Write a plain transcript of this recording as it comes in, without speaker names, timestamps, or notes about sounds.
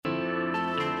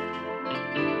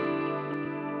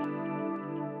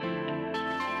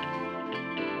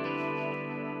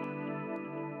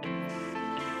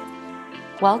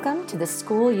Welcome to the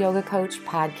School Yoga Coach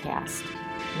podcast.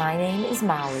 My name is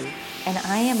Molly, and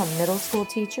I am a middle school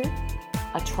teacher,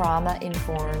 a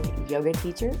trauma-informed yoga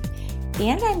teacher,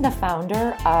 and I'm the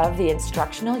founder of the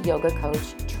Instructional Yoga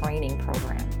Coach Training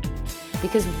Program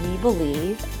because we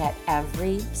believe that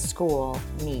every school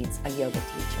needs a yoga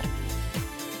teacher.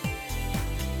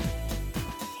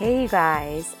 Hey you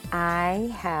guys,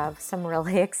 I have some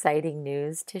really exciting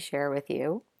news to share with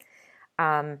you.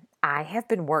 I have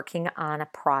been working on a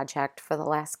project for the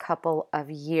last couple of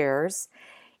years,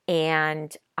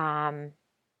 and I've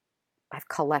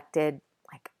collected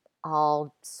like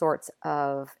all sorts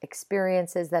of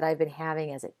experiences that I've been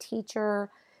having as a teacher,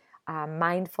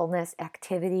 mindfulness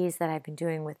activities that I've been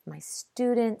doing with my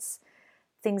students,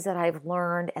 things that I've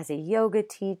learned as a yoga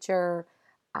teacher,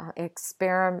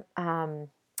 experiences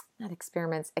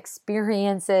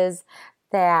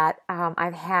that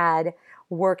I've had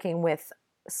working with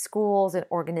schools and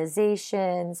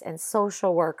organizations and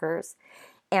social workers.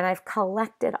 And I've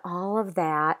collected all of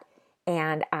that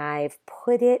and I've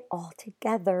put it all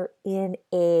together in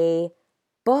a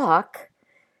book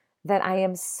that I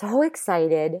am so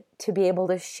excited to be able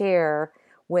to share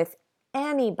with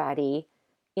anybody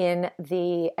in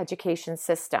the education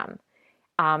system.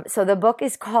 So the book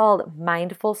is called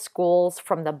Mindful Schools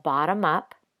from the Bottom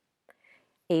Up: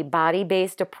 A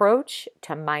Body-Based Approach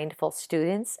to Mindful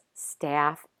Students,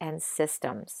 Staff, and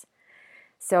Systems.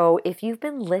 So if you've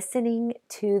been listening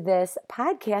to this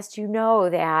podcast, you know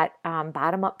that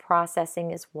bottom-up processing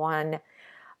is one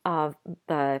of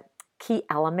the key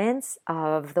elements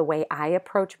of the way I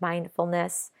approach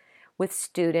mindfulness with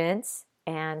students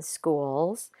and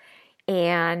schools.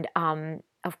 And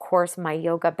of course, my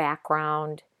yoga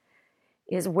background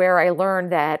is where I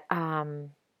learned that and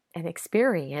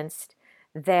experienced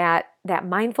that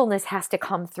mindfulness has to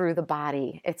come through the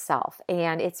body itself.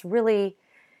 And it's really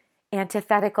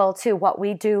antithetical to what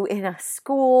we do in a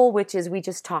school, which is we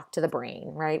just talk to the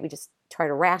brain, right? We just try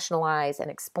to rationalize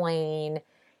and explain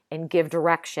and give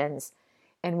directions.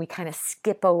 And we kind of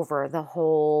skip over the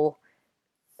whole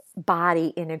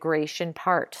body integration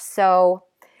part. So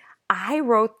I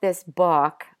wrote this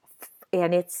book,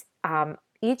 and it's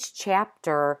each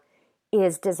chapter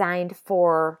is designed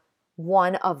for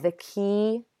one of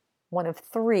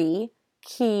three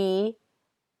key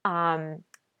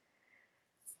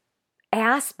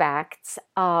aspects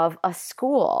of a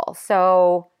school.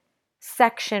 So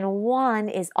section 1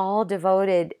 is all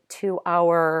devoted to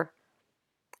our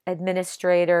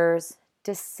administrators,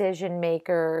 decision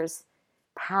makers,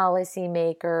 policy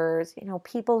makers,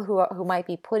 people who might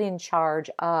be put in charge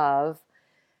of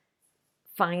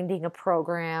finding a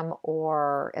program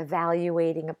or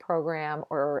evaluating a program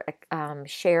or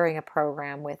sharing a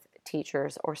program with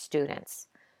teachers or students.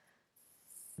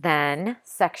 Then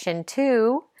section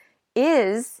 2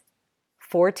 is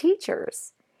for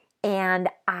teachers. And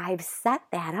I've set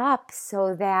that up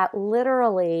so that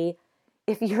literally,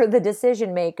 if you're the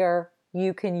decision maker,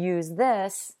 you can use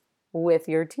this with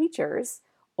your teachers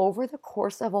over the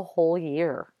course of a whole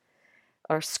year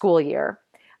or school year.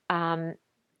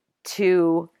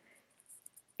 To,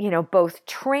 both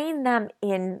train them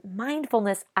in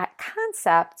mindfulness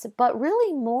concepts, but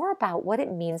really more about what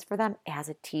it means for them as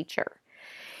a teacher.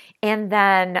 And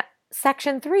then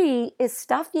section 3 is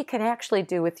stuff you can actually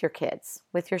do with your kids,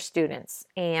 with your students.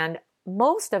 And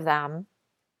most of them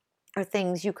are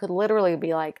things you could literally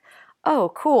be like,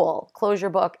 oh, cool, close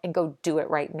your book and go do it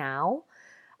right now,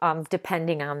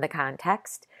 depending on the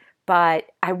context. But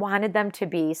I wanted them to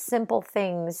be simple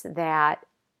things that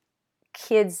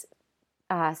kids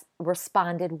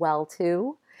responded well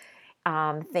to,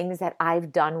 things that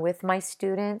I've done with my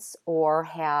students or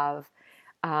have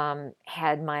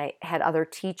had other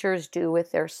teachers do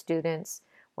with their students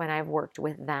when I've worked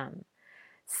with them.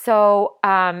 So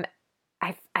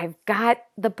I've got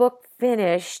the book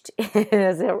finished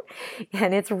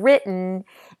and it's written,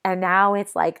 and now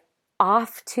it's like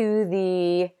off to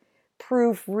the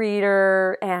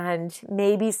proofreader and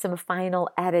maybe some final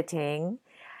editing.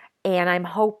 And I'm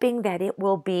hoping that it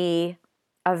will be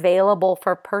available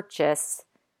for purchase.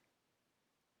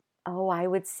 I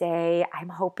would say I'm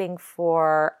hoping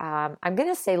for, I'm going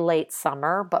to say late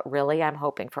summer, but really I'm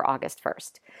hoping for August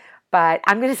 1st. But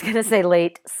I'm just going to say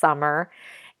late summer.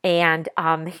 And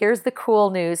here's the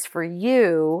cool news for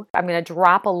you. I'm going to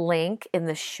drop a link in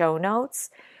the show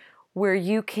notes where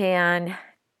you can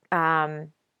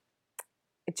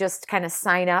just kind of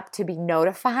sign up to be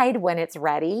notified when it's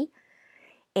ready.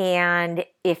 And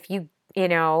if you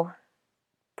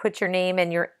put your name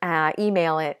and your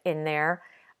email in there,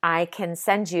 I can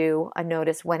send you a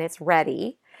notice when it's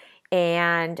ready.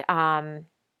 And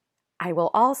I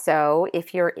will also,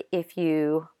 if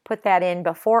you put that in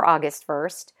before August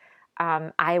 1st,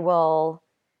 I will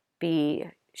be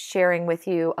sharing with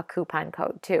you a coupon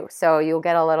code too. So you'll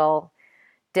get a little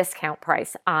discount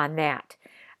price on that.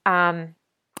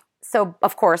 So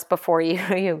of course, before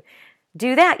you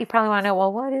do that, you probably want to know,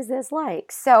 well, what is this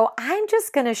like? So I'm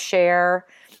just going to share,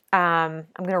 I'm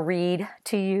going to read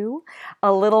to you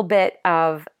a little bit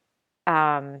of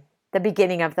the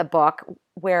beginning of the book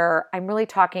where I'm really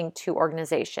talking to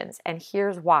organizations. And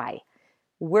here's why.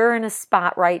 We're in a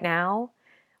spot right now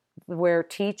where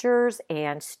teachers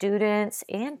and students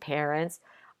and parents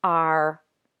are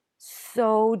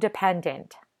so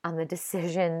dependent on the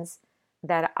decisions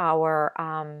that our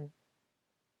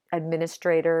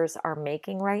administrators are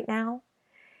making right now.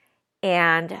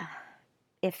 And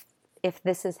if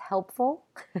this is helpful,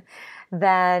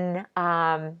 then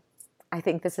I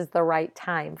think this is the right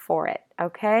time for it.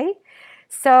 Okay?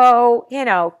 So,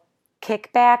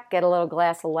 kick back, get a little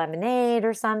glass of lemonade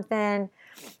or something,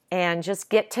 and just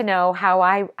get to know how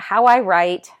I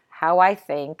write, how I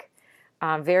think.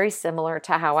 Very similar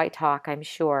to how I talk, I'm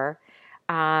sure.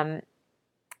 And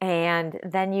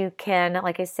then you can,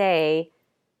 like I say,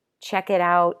 check it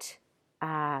out,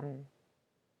 and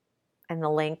the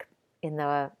link in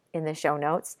the show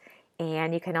notes.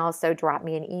 And you can also drop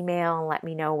me an email and let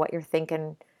me know what you're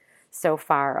thinking so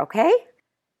far, okay?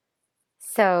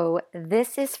 So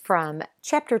this is from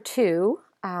Chapter 2,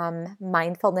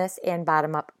 Mindfulness and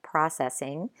Bottom-Up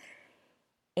Processing,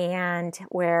 and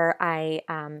where I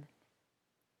am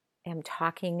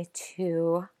talking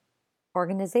to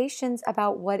organizations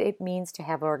about what it means to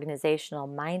have organizational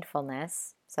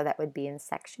mindfulness. So that would be in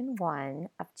Section 1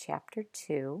 of Chapter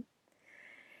 2.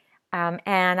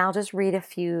 And I'll just read a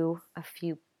few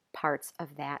parts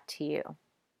of that to you.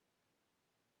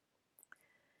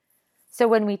 So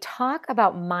when we talk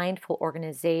about mindful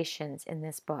organizations in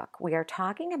this book, we are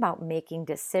talking about making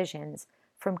decisions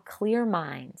from clear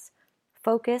minds,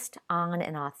 focused on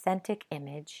an authentic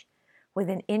image, with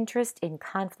an interest in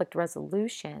conflict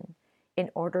resolution in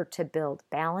order to build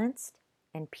balanced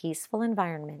and peaceful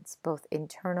environments both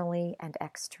internally and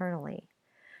externally.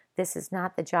 This is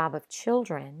not the job of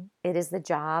children. It is the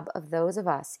job of those of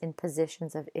us in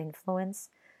positions of influence,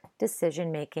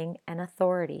 decision-making, and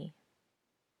authority.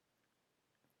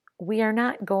 We are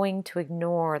not going to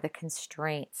ignore the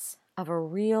constraints of a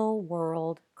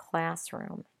real-world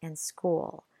classroom and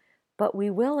school, but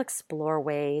we will explore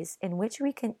ways in which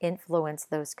we can influence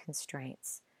those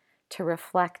constraints to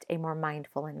reflect a more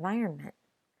mindful environment.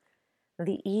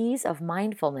 The ease of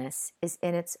mindfulness is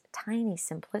in its tiny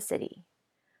simplicity.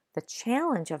 The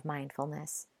challenge of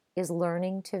mindfulness is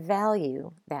learning to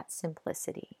value that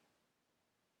simplicity.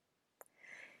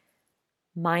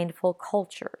 Mindful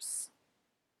cultures.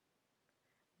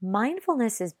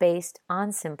 Mindfulness is based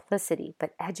on simplicity,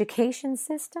 but education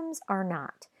systems are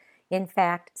not. In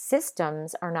fact,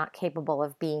 systems are not capable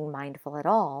of being mindful at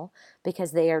all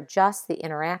because they are just the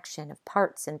interaction of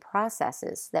parts and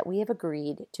processes that we have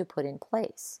agreed to put in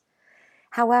place.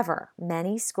 However,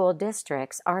 many school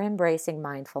districts are embracing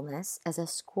mindfulness as a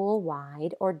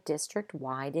school-wide or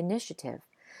district-wide initiative,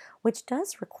 which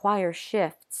does require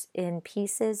shifts in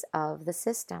pieces of the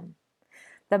system.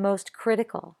 The most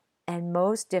critical and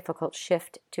most difficult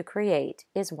shift to create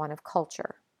is one of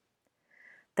culture.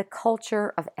 The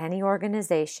culture of any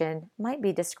organization might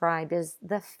be described as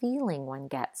the feeling one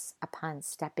gets upon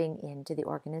stepping into the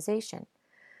organization.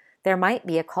 There might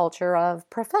be a culture of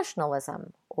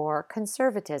professionalism or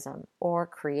conservatism or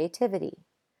creativity.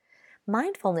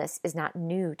 Mindfulness is not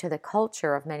new to the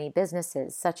culture of many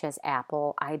businesses such as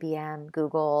Apple, IBM,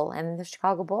 Google, and the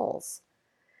Chicago Bulls.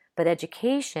 But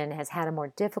education has had a more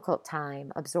difficult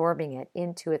time absorbing it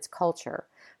into its culture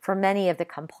for many of the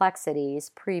complexities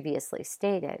previously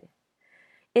stated.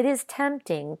 It is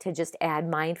tempting to just add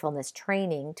mindfulness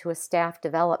training to a staff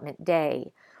development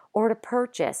day or to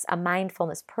purchase a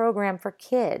mindfulness program for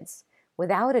kids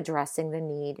without addressing the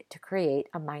need to create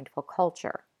a mindful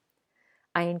culture.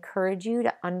 I encourage you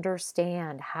to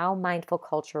understand how mindful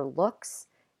culture looks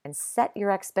and set your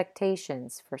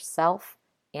expectations for self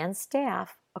and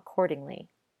staff accordingly.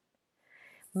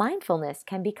 Mindfulness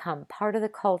can become part of the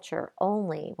culture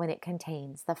only when it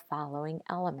contains the following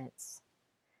elements.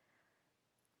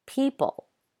 People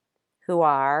who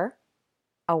are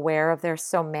aware of their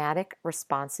somatic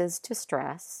responses to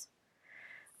stress,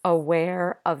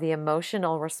 aware of the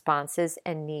emotional responses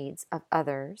and needs of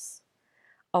others,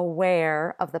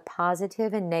 aware of the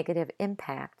positive and negative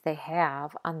impact they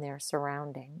have on their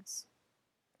surroundings,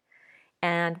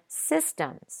 and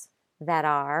systems that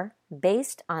are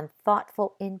based on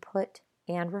thoughtful input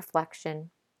and reflection,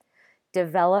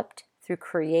 developed through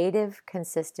creative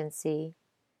consistency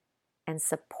and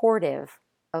supportive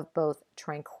of both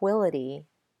tranquility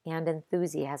and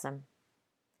enthusiasm.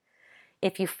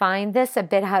 If you find this a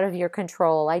bit out of your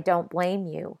control, I don't blame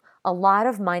you. A lot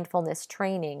of mindfulness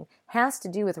training has to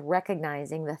do with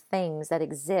recognizing the things that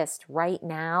exist right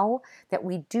now that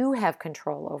we do have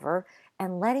control over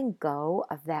and letting go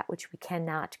of that which we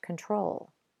cannot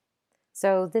control.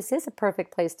 So this is a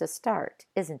perfect place to start,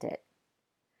 isn't it?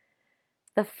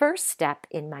 The first step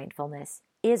in mindfulness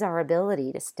is our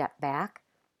ability to step back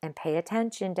and pay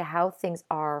attention to how things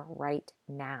are right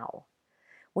now.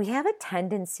 We have a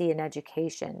tendency in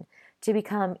education to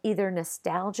become either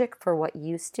nostalgic for what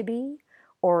used to be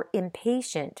or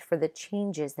impatient for the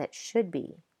changes that should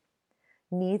be.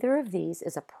 Neither of these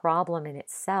is a problem in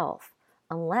itself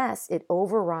unless it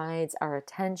overrides our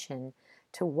attention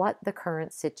to what the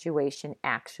current situation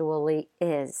actually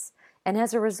is, and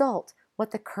as a result,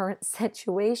 what the current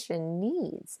situation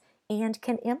needs and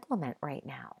can implement right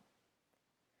now.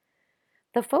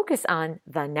 The focus on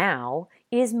the now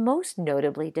is most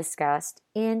notably discussed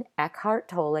in Eckhart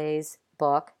Tolle's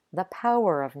book, The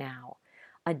Power of Now,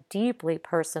 a deeply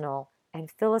personal and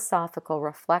philosophical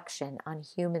reflection on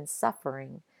human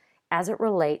suffering as it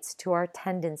relates to our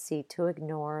tendency to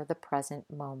ignore the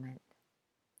present moment.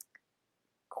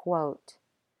 Quote,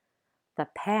 "The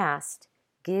past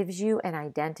gives you an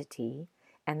identity,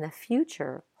 and the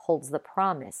future holds the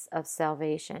promise of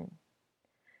salvation.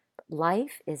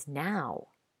 Life is now.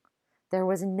 There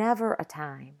was never a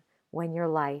time when your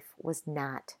life was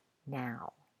not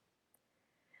now."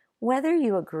 Whether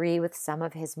you agree with some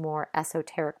of his more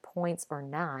esoteric points or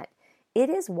not, it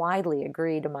is widely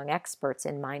agreed among experts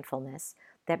in mindfulness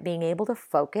that being able to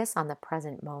focus on the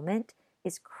present moment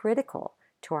is critical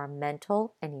to our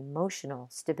mental and emotional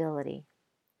stability.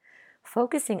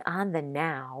 Focusing on the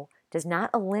now does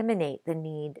not eliminate the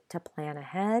need to plan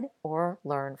ahead or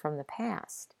learn from the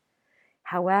past.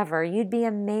 However, you'd be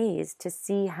amazed to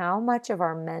see how much of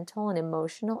our mental and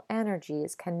emotional energy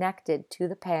is connected to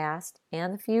the past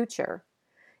and the future,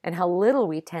 and how little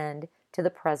we tend to the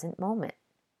present moment.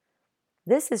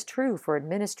 This is true for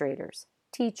administrators,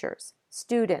 teachers,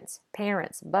 students,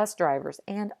 parents, bus drivers,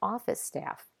 and office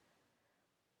staff.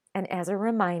 And as a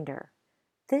reminder,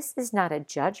 this is not a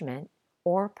judgment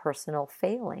or personal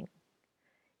failing.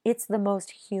 It's the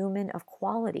most human of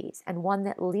qualities and one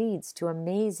that leads to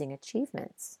amazing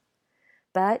achievements.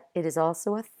 But it is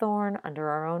also a thorn under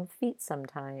our own feet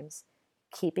sometimes,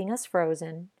 keeping us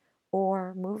frozen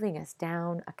or moving us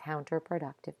down a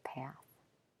counterproductive path.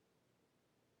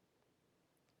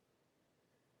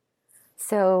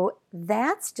 So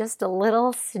that's just a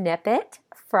little snippet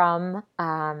from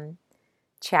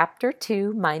Chapter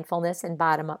 2, Mindfulness and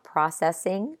Bottom-Up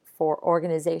Processing for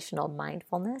Organizational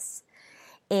Mindfulness.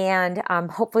 And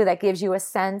hopefully that gives you a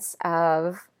sense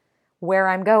of where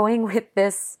I'm going with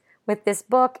this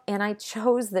book. And I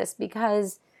chose this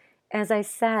because, as I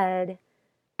said,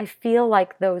 I feel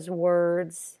like those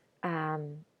words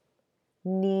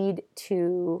need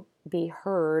to be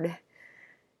heard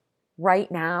right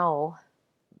now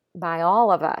by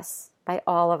all of us,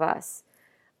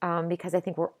 because I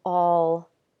think we're all,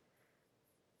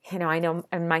 I know,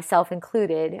 and myself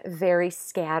included, very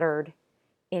scattered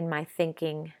in my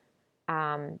thinking,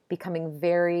 becoming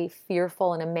very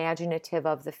fearful and imaginative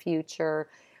of the future,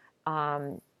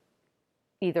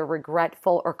 either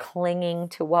regretful or clinging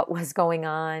to what was going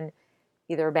on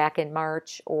either back in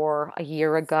March or a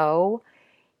year ago.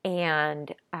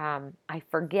 And I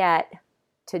forget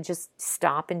to just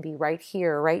stop and be right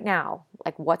here, right now,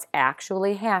 like what's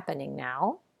actually happening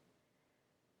now.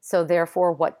 So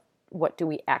therefore, what do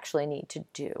we actually need to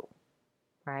do,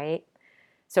 right?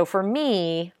 So for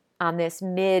me, on this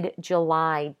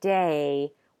mid-July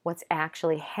day, what's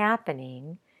actually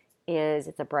happening is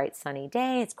it's a bright sunny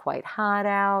day. It's quite hot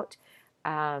out.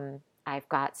 I've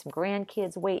got some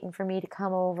grandkids waiting for me to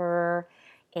come over,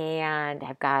 and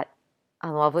I've got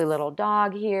a lovely little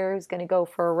dog here who's going to go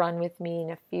for a run with me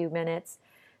in a few minutes.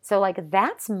 So like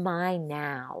that's my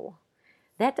now.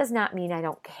 That does not mean I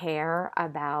don't care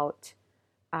about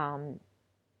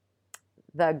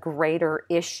the greater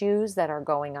issues that are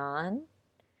going on.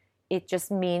 It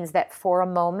just means that for a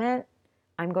moment,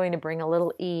 I'm going to bring a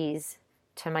little ease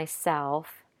to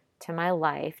myself, to my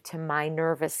life, to my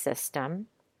nervous system,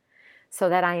 so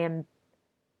that I am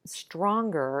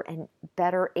stronger and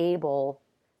better able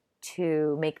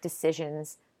to make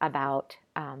decisions about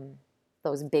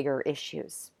those bigger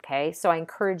issues. Okay, so I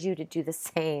encourage you to do the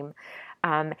same.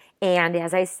 And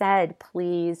as I said,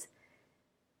 please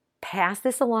pass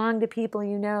this along to people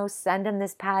you know, send them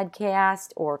this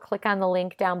podcast, or click on the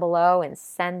link down below and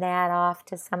send that off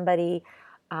to somebody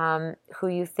who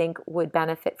you think would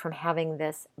benefit from having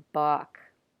this book.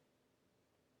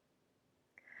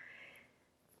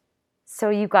 So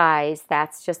you guys,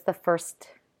 that's just the first,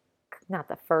 not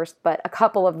the first, but a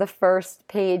couple of the first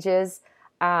pages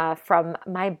from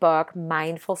my book,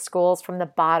 Mindful Schools from the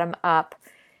Bottom Up,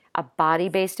 a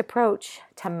body-based approach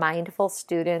to mindful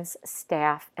students,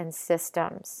 staff, and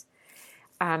systems.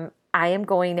 I am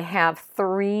going to have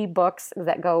 3 books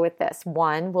that go with this.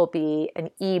 One will be an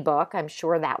ebook. I'm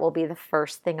sure that will be the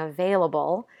first thing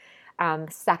available.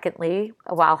 Secondly,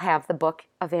 I'll have the book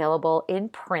available in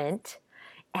print.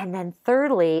 And then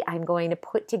thirdly, I'm going to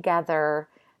put together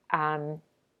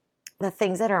the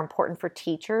things that are important for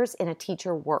teachers in a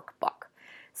teacher workbook.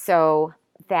 So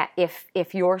that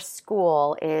if your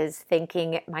school is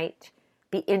thinking it might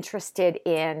be interested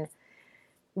in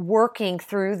working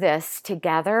through this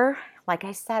together, like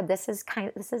I said, this is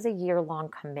a year-long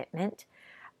commitment,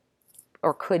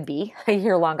 or could be a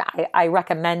year-long. I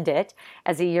recommend it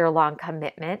as a year-long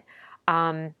commitment.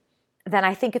 Then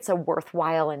I think it's a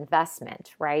worthwhile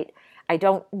investment, right? I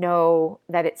don't know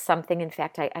that it's something, in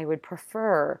fact, I would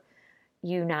prefer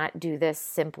you not do this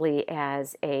simply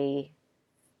as a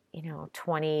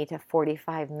 20 to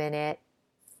 45 minute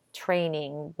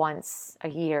training once a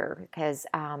year, because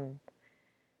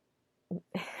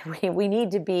we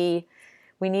need to be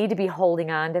holding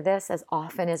on to this as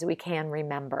often as we can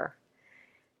remember.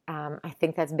 I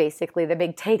think that's basically the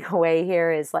big takeaway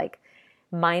here is like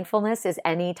mindfulness is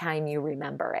anytime you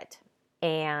remember it,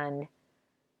 and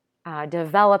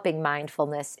developing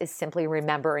mindfulness is simply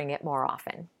remembering it more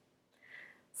often.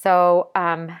 So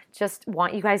just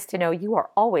want you guys to know you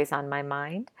are always on my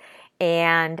mind.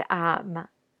 And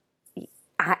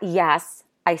yes,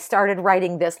 I started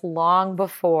writing this long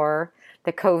before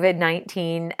the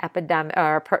COVID-19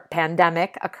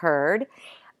 pandemic occurred.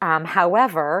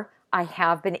 However, I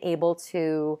have been able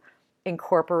to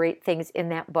incorporate things in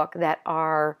that book that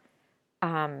are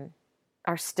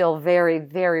still very,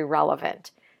 very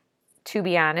relevant. To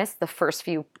be honest, the first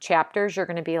few chapters, you're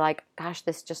going to be like, gosh,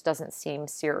 this just doesn't seem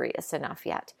serious enough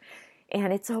yet.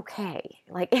 And it's okay.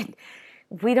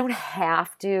 We don't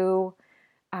have to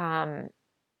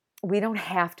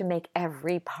make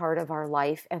every part of our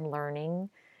life and learning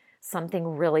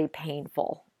something really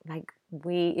painful.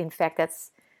 In fact,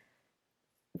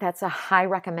 that's a high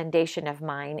recommendation of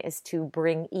mine, is to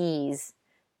bring ease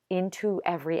into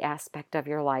every aspect of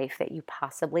your life that you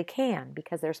possibly can,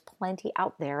 because there's plenty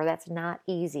out there that's not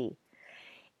easy.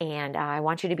 And I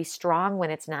want you to be strong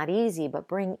when it's not easy, but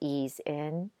bring ease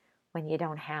in when you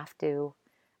don't have to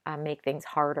make things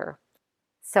harder.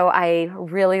 So I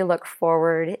really look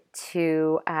forward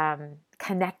to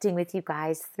connecting with you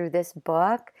guys through this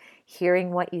book,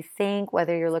 hearing what you think,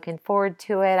 whether you're looking forward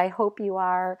to it. I hope you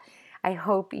are. I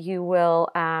hope you will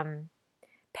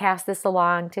pass this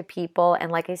along to people. And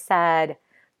like I said,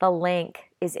 the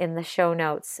link is in the show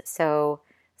notes. So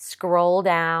scroll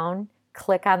down,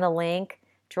 click on the link,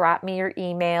 drop me your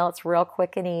email. It's real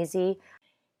quick and easy.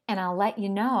 And I'll let you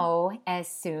know as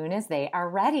soon as they are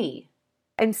ready.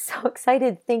 I'm so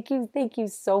excited. Thank you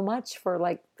so much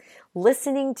for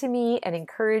listening to me and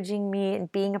encouraging me and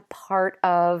being a part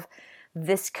of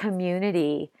this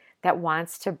community that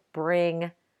wants to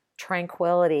bring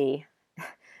tranquility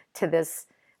to this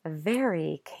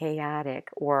very chaotic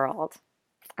world.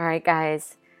 All right,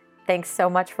 guys, thanks so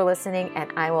much for listening,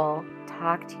 and I will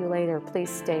talk to you later. Please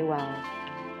stay well.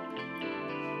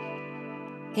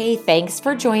 Hey, thanks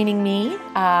for joining me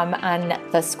on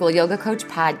the School Yoga Coach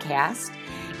podcast.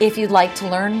 If you'd like to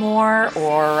learn more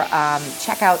or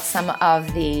check out some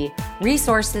of the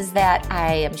resources that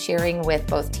I am sharing with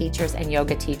both teachers and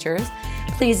yoga teachers,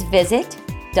 please visit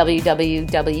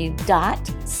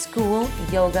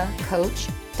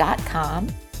www.schoolyogacoach.com.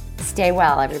 Stay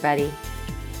well, everybody.